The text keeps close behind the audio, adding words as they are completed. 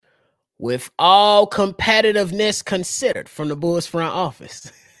with all competitiveness considered from the Bulls front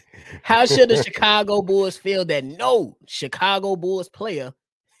office, how should the Chicago Bulls feel that no Chicago Bulls player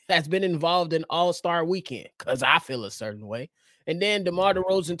has been involved in All-Star Weekend? Because I feel a certain way. And then DeMar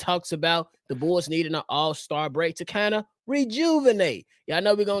DeRozan talks about the Bulls needing an All-Star break to kind of rejuvenate. Y'all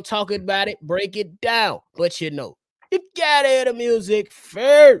know we're going to talk about it, break it down. But you gotta hear the music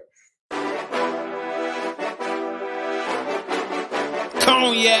first.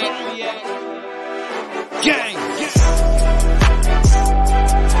 Cognac gang.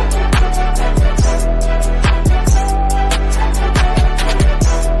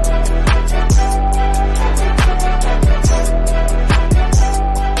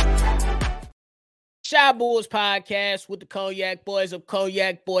 Shy Bulls podcast with the Cognac Boys of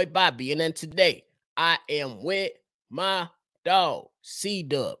Cognac Boy Bobby. And then today I am with my dog,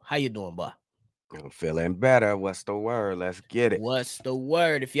 C-Dub. How you doing, boy? I'm feeling better. What's the word? Let's get it. What's the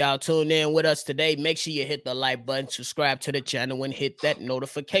word? If y'all tune in with us today, make sure you hit the like button, subscribe to the channel, and hit that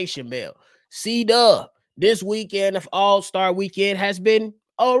notification bell. C-Dub, this weekend of All-Star Weekend has been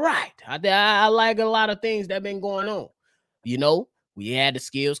all right. I like a lot of things that have been going on. You know, we had the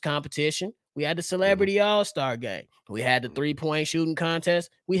skills competition. We had the Celebrity All-Star game. We had the three-point shooting contest.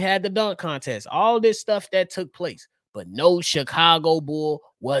 We had the dunk contest. All this stuff that took place. But no Chicago Bull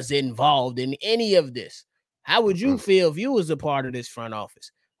was involved in any of this. How would you feel if you was a part of this front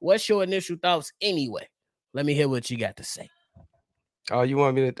office? What's your initial thoughts anyway? Let me hear what you got to say. Oh, you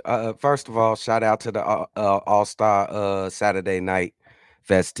want me to? First of all, shout out to the All-Star Saturday night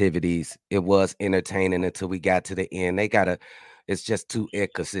festivities. It was entertaining until we got to the end. It's just too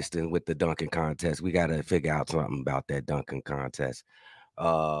inconsistent with the dunking contest. We got to figure out something about that dunking contest.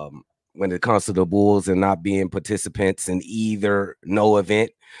 When it comes to the Bulls and not being participants in either no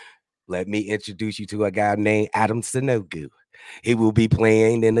event, let me introduce you to a guy named Adam Sanogo. He will be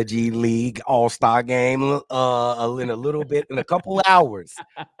playing in the G League All-Star game in a couple hours.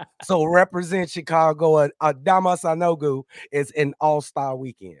 So represent Chicago. Adama Sanogo is an All-Star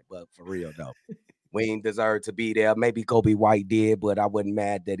weekend, but for real though, we ain't deserve to be there. Maybe Kobe White did, but I wasn't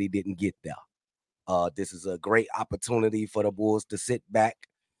mad that he didn't get there. This is a great opportunity for the Bulls to sit back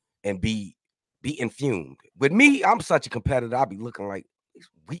and be infumed. With me, I'm such a competitor. I'll be looking like these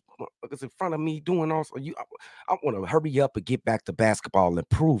weak motherfuckers in front of me doing also. I want to hurry up and get back to basketball and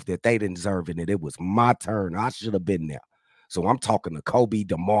prove that they didn't deserve it. And it was my turn. I should have been there. So I'm talking to Kobe,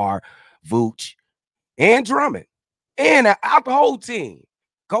 DeMar, Vooch, and Drummond, and out the whole team.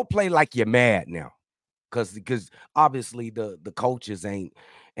 Go play like you're mad now, because obviously the coaches ain't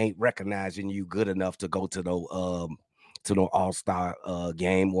recognizing you good enough to go to no All-Star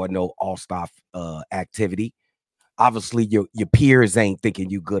game or no All-Star activity. Obviously, your peers ain't thinking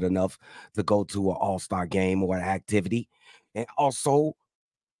you good enough to go to an All-Star game or an activity. And also,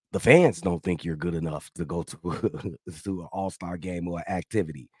 the fans don't think you're good enough to go to an All-Star game or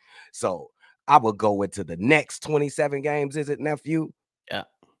activity. So I would go into the next 27 games, is it, nephew? Yeah.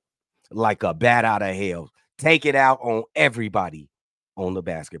 Like a bat out of hell. Take it out on everybody on the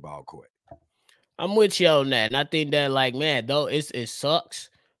basketball court. I'm with you on that. And I think that, like, man, though it sucks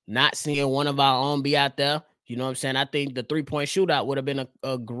not seeing one of our own be out there. You know what I'm saying? I think the three-point shootout would have been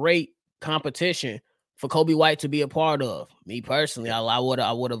a great competition for Kobe White to be a part of. Me personally, I would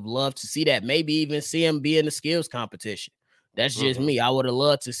have loved to see that. Maybe even see him be in the skills competition. That's just me. I would have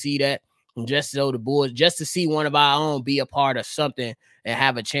loved to see that. And just so the Bulls, just to see one of our own be a part of something and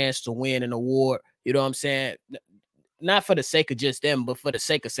have a chance to win an award. You know what I'm saying? Not for the sake of just them, but for the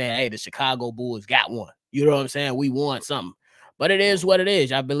sake of saying, hey, the Chicago Bulls got one. You know what I'm saying? We won something. But it is what it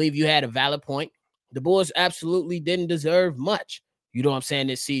is. I believe you had a valid point. The Bulls absolutely didn't deserve much. You know what I'm saying?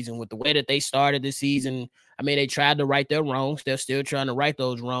 This season, with the way that they started this season, I mean, they tried to right their wrongs. They're still trying to right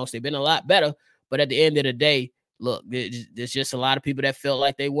those wrongs. They've been a lot better. But at the end of the day, look, there's just a lot of people that felt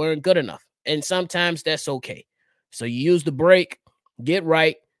like they weren't good enough. And sometimes that's okay. So you use the break, get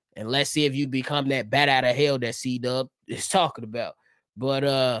right, and let's see if you become that bat out of hell that C-Dub is talking about.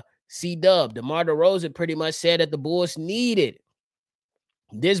 But C-Dub, DeMar DeRozan pretty much said that the Bulls needed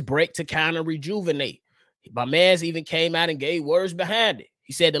this break to kind of rejuvenate. My man's even came out and gave words behind it.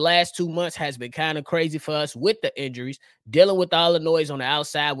 He said the last 2 months has been kind of crazy for us with the injuries, dealing with all the noise on the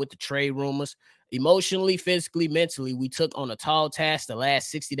outside with the trade rumors. Emotionally, physically, mentally, we took on a tall task the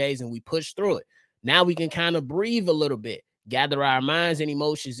last 60 days and we pushed through it. Now we can kind of breathe a little bit, gather our minds and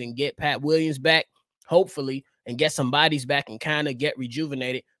emotions and get Pat Williams back, hopefully, and get some bodies back and kind of get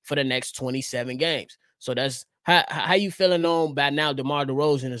rejuvenated for the next 27 games. So that's how you feeling on by now. DeMar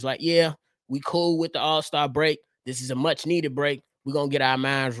DeRozan is like, yeah, we cool with the All-Star break. This is a much needed break. We're going to get our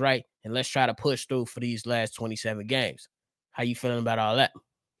minds right and let's try to push through for these last 27 games. How you feeling about all that?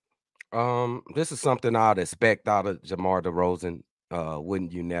 This is something I'd expect out of Jamar DeRozan,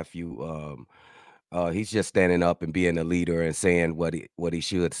 wouldn't you, nephew? He's just standing up and being a leader and saying what he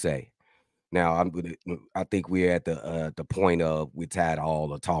should say. Now, I think we're at the point of we're tired of all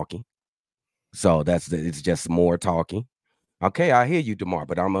the talking, so it's just more talking. Okay, I hear you, DeMar,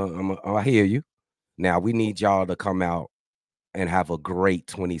 but I hear you. Now we need y'all to come out and have a great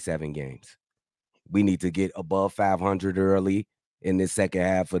 27 games. We need to get above 500 early in this second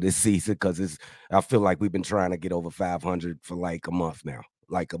half of this season because I feel like we've been trying to get over 500 for like a month now,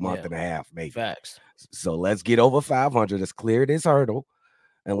 like a month and a half, maybe. Facts. So let's get over 500. Let's clear this hurdle,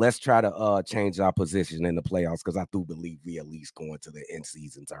 and let's try to change our position in the playoffs because I do believe we at least going to the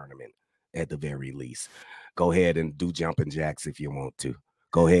in-season tournament at the very least. Go ahead and do jumping jacks if you want to.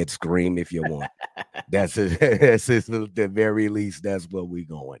 Go ahead, scream if you want. That's the very least. That's where we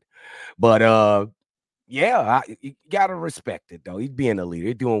going. But yeah, you gotta respect it though. He's being a leader.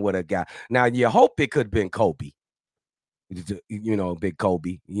 He's doing what a guy. Now you hope it could have been Kobe. Big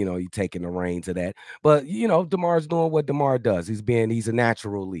Kobe. You taking the reins of that. But DeMar's doing what DeMar does. He's a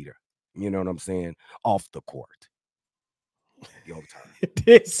natural leader. You know what I'm saying? Off the court. Your turn.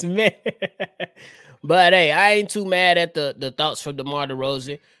 This man. But hey, I ain't too mad at the thoughts from DeMar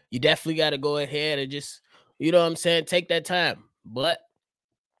DeRozan. You definitely got to go ahead and just, you know what I'm saying, take that time. But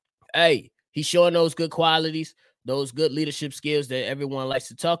hey, he's showing those good qualities, those good leadership skills that everyone likes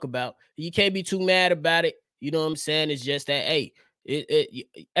to talk about. You can't be too mad about it. You know what I'm saying? It's just that, hey,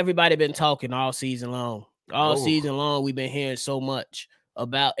 everybody been talking all season long. All season long, we've been hearing so much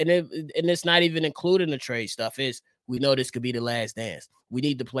about, and it's not even including the trade stuff. We know this could be the last dance. We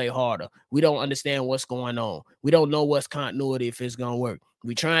need to play harder. We don't understand what's going on. We don't know what's continuity if it's going to work.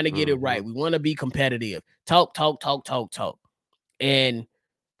 We're trying to get it right. We want to be competitive. Talk. And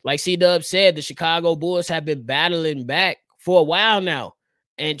like C-Dub said, the Chicago Bulls have been battling back for a while now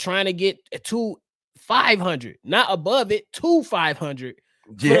and trying to get to 500, not above it, to 500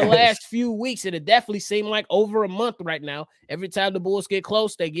 for the last few weeks. And it definitely seemed like over a month right now. Every time the Bulls get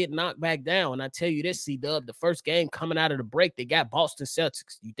close, they get knocked back down. And I tell you this, C-Dub, the first game coming out of the break, they got Boston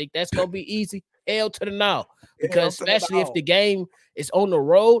Celtics. You think that's going to be easy? Hell to the no. Because especially if the game is on the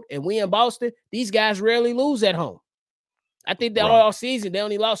road and we in Boston, these guys rarely lose at home. I think that all season, they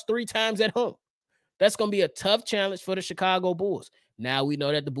only lost 3 times at home. That's going to be a tough challenge for the Chicago Bulls. Now we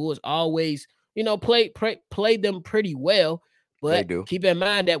know that the Bulls always, play them pretty well. But keep in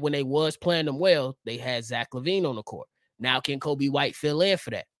mind that when they was playing them well, they had Zach LaVine on the court. Now, can Kobe White fill in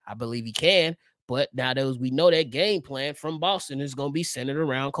for that? I believe he can. But now we know that game plan from Boston is going to be centered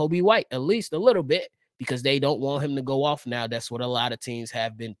around Kobe White, at least a little bit, because they don't want him to go off now. That's what a lot of teams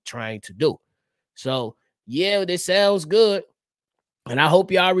have been trying to do. So, yeah, this sounds good. And I hope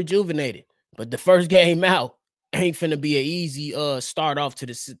y'all rejuvenated. But the first game out ain't finna be an easy start off to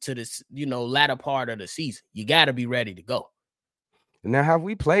this latter part of the season. You got to be ready to go. Now, have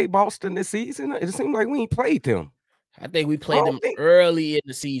we played Boston this season? It seemed like we ain't played them. I think we played them early in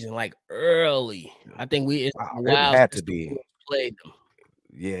the season, like early. I think it had to be. Played them.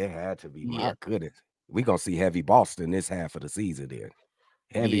 Yeah, it had to be. My goodness. We're going to see heavy Boston this half of the season then.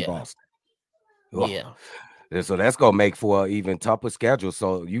 Heavy Boston. Yeah. So that's going to make for an even tougher schedule.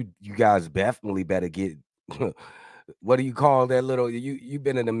 So you guys definitely better get what do you call that little you've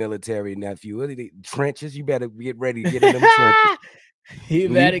been in the military, nephew? What are the trenches? You better get ready to get in them trenches. You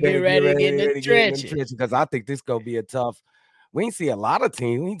better get ready to get in the trenches. Because I think this gonna be a tough. We ain't see a lot of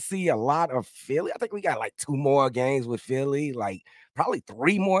teams. We ain't see a lot of Philly. I think we got like 2 more games with Philly, like probably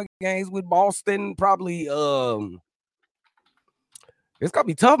 3 more games with Boston. Probably it's gonna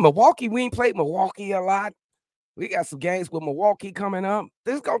be tough. Milwaukee, we ain't played Milwaukee a lot. We got some games with Milwaukee coming up.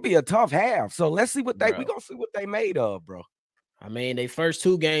 This is gonna be a tough half. So let's see we gonna see what they made of, bro. I mean, they first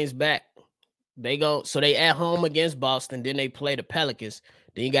 2 games back. They at home against Boston, then they play the Pelicans.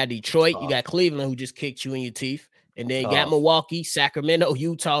 Then you got Detroit, you got Cleveland, who just kicked you in your teeth. And then you got Milwaukee, Sacramento,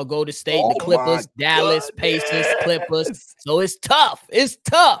 Utah, Golden State, the Clippers, Dallas, Pacers, Clippers. So it's tough. It's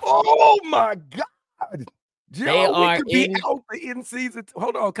tough. Oh my God. Joe, we could be out the in-season.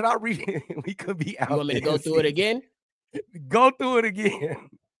 Hold on, can I read it? We could be out. You want me to go through it again? Go through it again.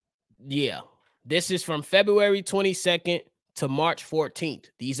 Yeah. This is from February 22nd to March 14th.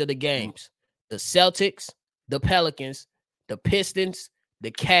 These are the games. The Celtics, the Pelicans, the Pistons,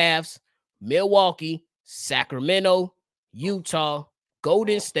 the Cavs, Milwaukee, Sacramento, Utah,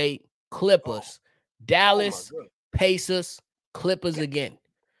 Golden State, Clippers, Dallas, Pacers, Clippers again.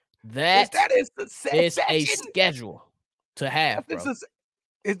 That is a schedule to have, bro.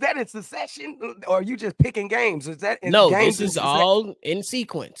 Is that in succession, or are you just picking games? Is that this is all in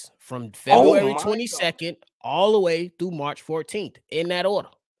sequence from February 22nd all the way through March 14th in that order.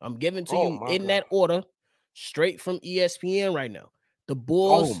 I'm giving to you in that order, straight from ESPN right now. The Oh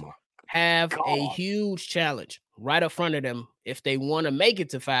Bulls my have a God. huge challenge right up front of them if they want to make it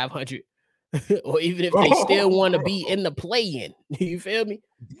to 500, or even if they still want to be in the play-in. You feel me?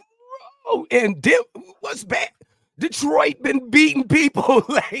 Oh, and what's bad? Detroit been beating people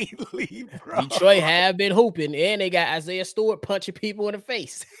lately, bro. Detroit have been hooping, and they got Isaiah Stewart punching people in the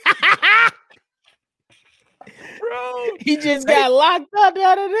face. Bro, He just got locked up the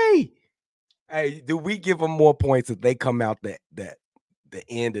other day. hey, do we give them more points if they come out the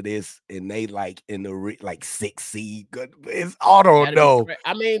end of this and they like in the like 6 seed? It's I don't know.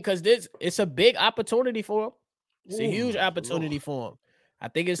 I mean, because it's a big opportunity for him. It's a huge opportunity for him. I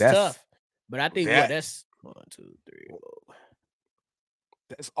think it's tough, but I think that's 1, 2, 3, 4.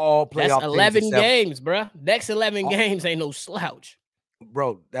 That's all playoff. That's 11 games, bro. Next 11 games ain't no slouch,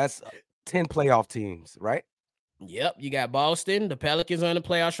 bro. That's 10 playoff teams, right? Yep. You got Boston, the Pelicans are in the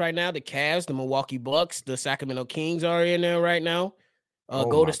playoffs right now. The Cavs, the Milwaukee Bucks, the Sacramento Kings are in there right now.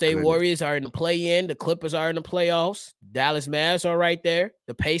 Golden State Warriors are in the play-in. The Clippers are in the playoffs. Dallas Mavs are right there.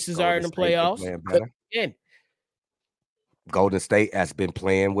 The Pacers are in the playoffs. Golden State has been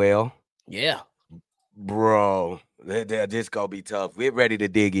playing well. Yeah. Bro, this gonna be tough. Get ready to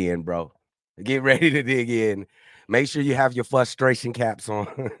dig in, bro. Get ready to dig in. Make sure you have your frustration caps on.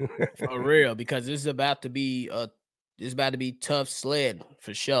 For real, because this is about to be tough sled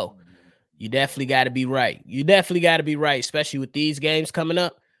for sure. You definitely got to be right. Especially with these games coming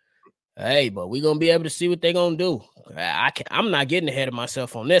up. Hey, but we're gonna be able to see what they're gonna do. I'm not getting ahead of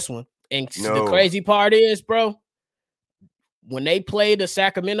myself on this one. And the crazy part is, bro, when they play the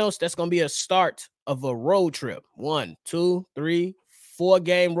Sacramento's, that's gonna be a start of a road trip. 1, 2, 3, 4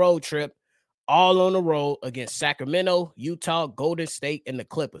 game road trip, all on the road against Sacramento, Utah, Golden State, and the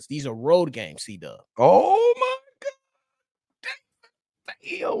Clippers. These are road games, C-Dub. Oh my God.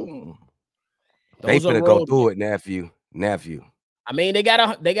 Damn. They finna go through it, nephew. I mean, they got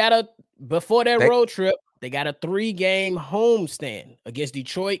a before that road trip, they got a 3-game homestand against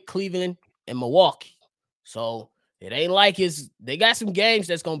Detroit, Cleveland, and Milwaukee. So it ain't like they got some games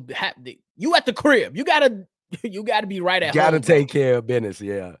that's gonna happen. You at the crib, you gotta be right at home. Gotta take care of business,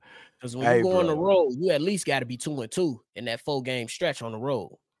 yeah. Because when you go on the road, you at least got to be 2-2 in that 4-game stretch on the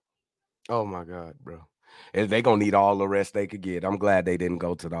road. Oh my God, bro! They gonna need all the rest they could get. I'm glad they didn't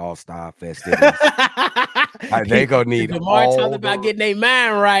go to the All-Star festivities. They gonna need all. Talking about getting their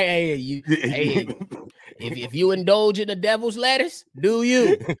mind right. Hey, if you indulge in the devil's lettuce, do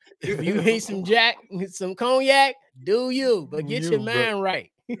you? If you eat some cognac, do you? But get your mind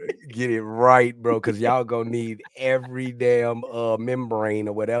right. Get it right, bro, because y'all gonna need every damn membrane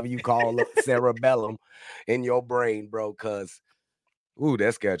or whatever you call it, cerebellum in your brain, bro, because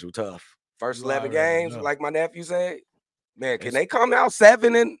that schedule tough. First 11 games, like my nephew said, man, can they come out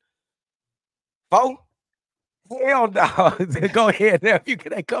 7-4? Hell no. Go ahead, nephew.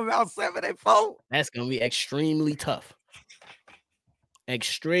 Can they come out 7-4? That's gonna be extremely tough.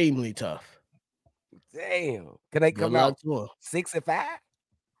 Extremely tough. Damn. Can they come out 6-5?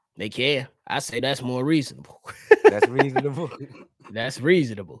 They can. I say that's more reasonable. That's reasonable. That's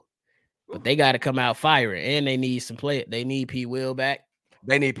reasonable. But they got to come out firing, and they need some play. They need P. Will back.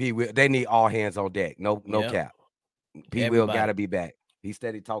 They need P. Will. They need all hands on deck. No cap. P. Will got to be back. He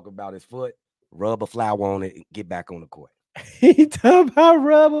steady talking about his foot. Rub a flour on it and get back on the court. He talking about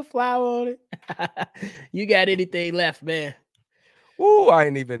rub a flour on it. You got anything left, man? Ooh, I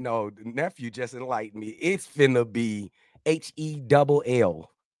didn't even know. The nephew just enlightened me. It's finna be HELL.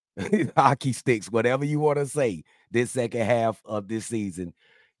 Hockey sticks, whatever you want to say, this second half of this season.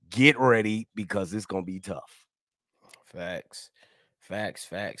 Get ready because it's gonna be tough. Facts. All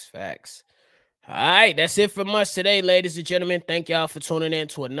right, that's it from us today, ladies and gentlemen. Thank y'all for tuning in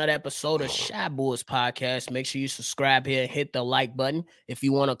to another episode of Shy Bulls Podcast. Make sure you subscribe here and hit the like button if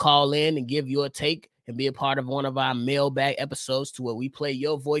you want to call in and give your take and be a part of one of our mailbag episodes to where we play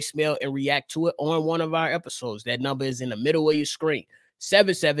your voicemail and react to it on one of our episodes. That number is in the middle of your screen.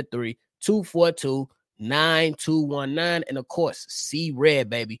 773-242-9219. And of course, C Red,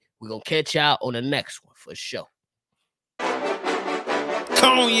 baby. We're going to catch y'all on the next one for sure. Cognac.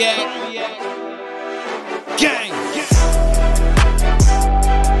 Gang.